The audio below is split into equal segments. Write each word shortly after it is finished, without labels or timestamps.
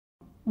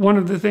one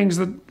of the things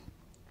that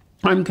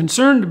I'm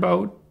concerned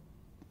about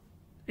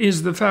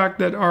is the fact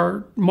that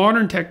our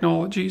modern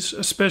technologies,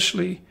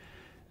 especially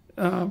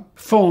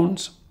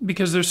phones,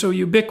 because they're so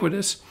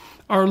ubiquitous,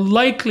 are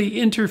likely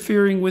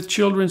interfering with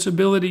children's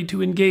ability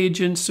to engage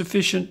in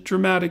sufficient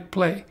dramatic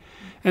play.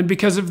 And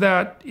because of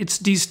that, it's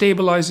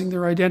destabilizing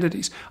their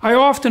identities. I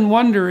often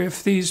wonder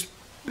if these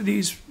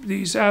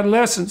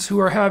adolescents who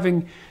are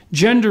having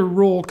gender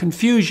role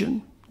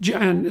confusion,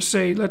 and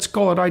say, let's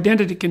call it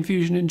identity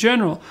confusion in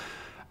general,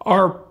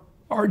 are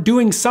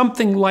doing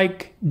something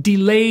like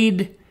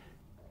delayed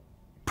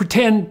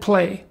pretend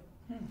play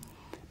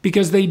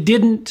because they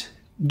didn't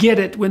get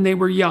it when they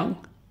were young.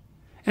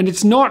 And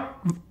it's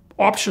not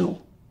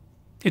optional,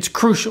 it's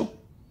crucial.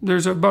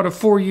 There's about a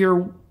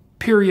 4-year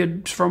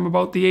period from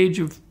about the age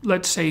of,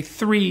 let's say,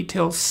 3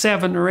 till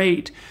 7 or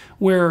 8,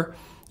 where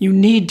you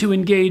need to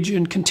engage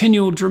in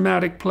continual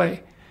dramatic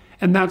play.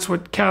 And that's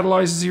what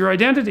catalyzes your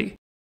identity.